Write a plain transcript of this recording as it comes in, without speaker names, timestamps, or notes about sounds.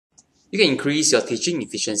You can increase your teaching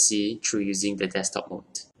efficiency through using the desktop mode.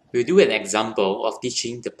 We'll do an example of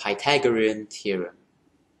teaching the Pythagorean theorem.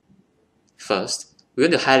 First, we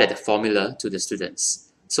want to highlight the formula to the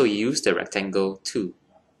students, so we use the rectangle 2.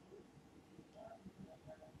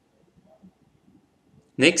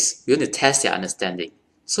 Next, we want to test their understanding,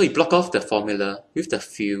 so we block off the formula with the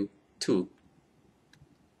fill 2.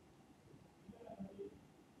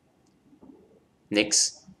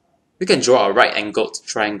 Next, we can draw a right-angled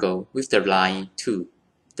triangle with the line 2.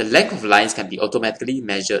 The length of lines can be automatically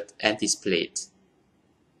measured and displayed.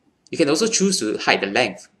 You can also choose to hide the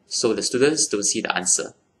length, so the students don't see the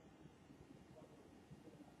answer.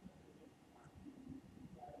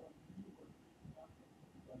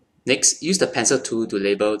 Next, use the pencil tool to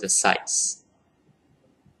label the sides.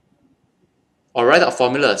 Or write out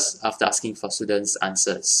formulas after asking for students'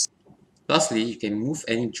 answers. Lastly, you can move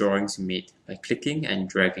any drawings you made by clicking and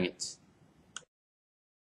dragging it.